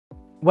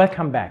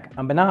Welcome back.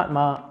 I'm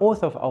Marr,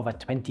 author of over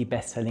 20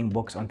 best-selling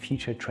books on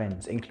future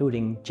trends,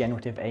 including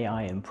generative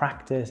AI in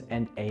practice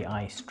and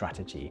AI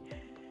strategy.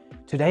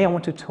 Today I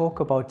want to talk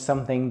about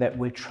something that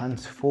will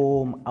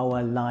transform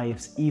our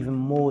lives even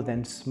more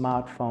than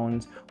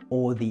smartphones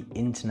or the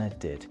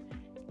internet did: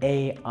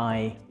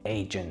 AI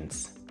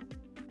agents.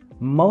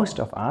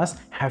 Most of us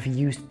have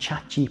used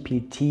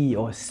ChatGPT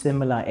or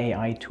similar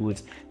AI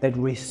tools that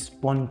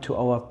respond to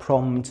our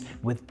prompts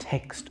with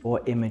text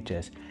or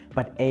images.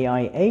 But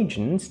AI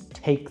agents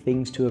take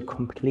things to a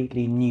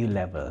completely new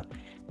level.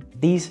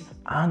 These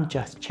aren't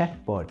just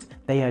chatbots,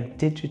 they are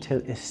digital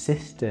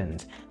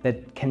assistants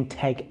that can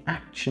take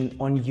action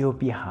on your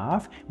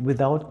behalf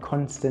without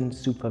constant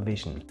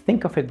supervision.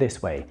 Think of it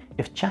this way: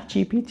 if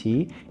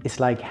ChatGPT is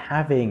like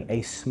having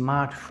a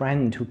smart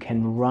friend who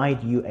can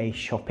write you a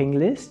shopping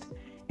list,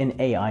 an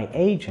AI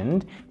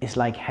agent is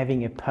like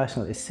having a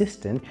personal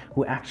assistant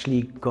who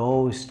actually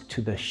goes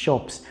to the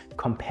shops,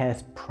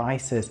 compares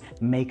prices,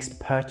 makes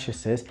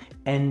purchases,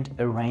 and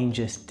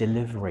arranges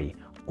delivery,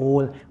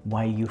 all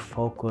while you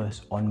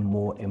focus on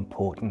more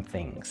important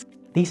things.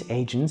 These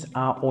agents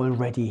are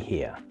already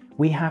here.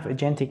 We have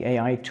agentic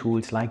AI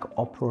tools like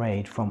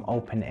Operate from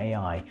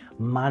OpenAI,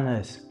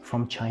 Manus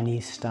from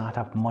Chinese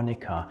startup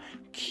Monica,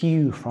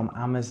 Q from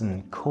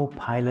Amazon,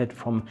 Copilot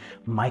from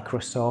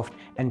Microsoft,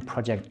 and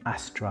Project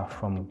Astra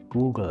from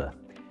Google.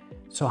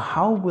 So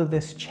how will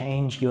this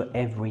change your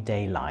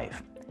everyday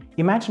life?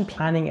 Imagine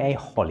planning a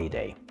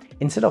holiday.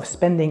 Instead of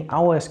spending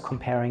hours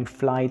comparing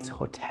flights,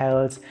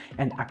 hotels,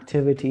 and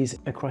activities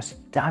across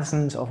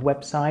dozens of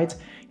websites,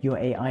 your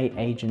AI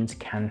agents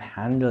can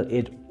handle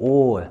it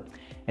all.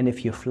 And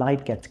if your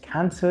flight gets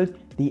cancelled,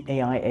 the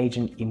AI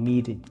agent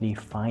immediately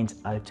finds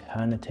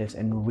alternatives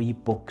and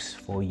rebooks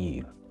for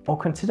you. Or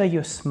consider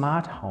your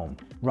smart home.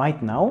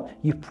 Right now,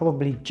 you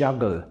probably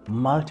juggle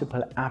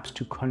multiple apps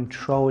to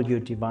control your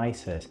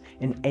devices.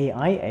 An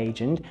AI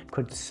agent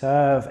could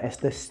serve as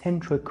the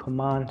central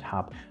command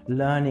hub,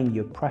 learning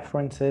your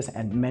preferences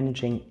and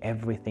managing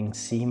everything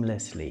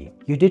seamlessly.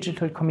 Your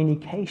digital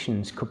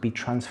communications could be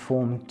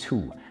transformed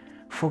too.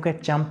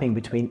 Forget jumping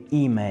between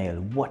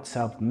email,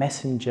 WhatsApp,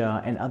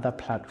 Messenger, and other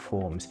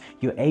platforms.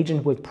 Your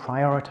agent will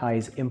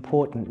prioritize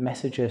important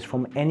messages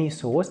from any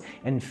source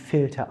and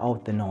filter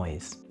out the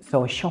noise.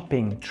 So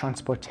shopping,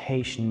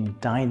 transportation,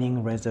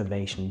 dining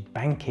reservation,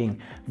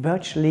 banking,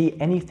 virtually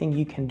anything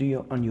you can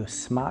do on your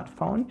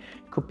smartphone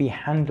could be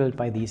handled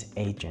by these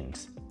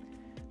agents.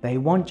 They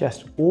won't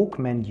just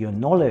augment your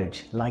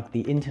knowledge like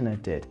the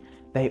internet did.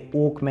 They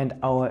augment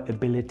our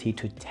ability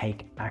to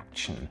take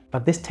action.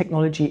 But this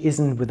technology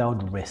isn't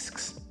without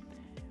risks.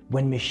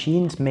 When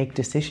machines make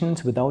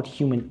decisions without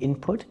human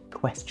input,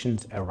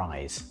 questions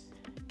arise.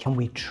 Can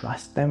we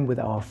trust them with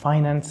our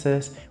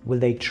finances? Will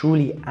they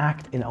truly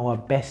act in our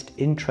best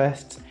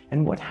interests?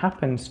 And what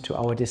happens to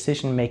our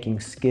decision-making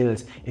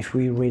skills if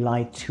we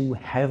rely too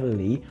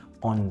heavily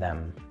on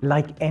them?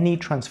 Like any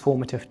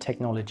transformative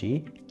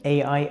technology,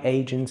 AI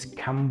agents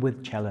come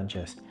with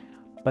challenges,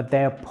 but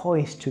they are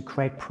poised to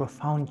create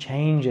profound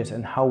changes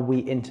in how we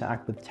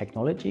interact with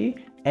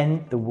technology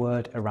and the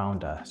world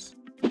around us.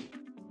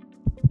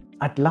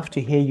 I'd love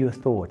to hear your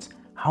thoughts.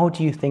 How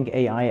do you think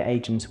AI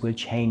agents will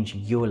change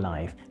your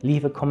life?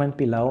 Leave a comment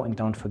below and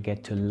don't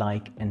forget to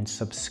like and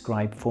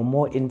subscribe for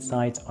more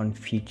insights on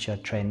future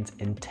trends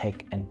in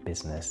tech and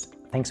business.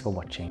 Thanks for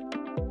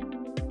watching.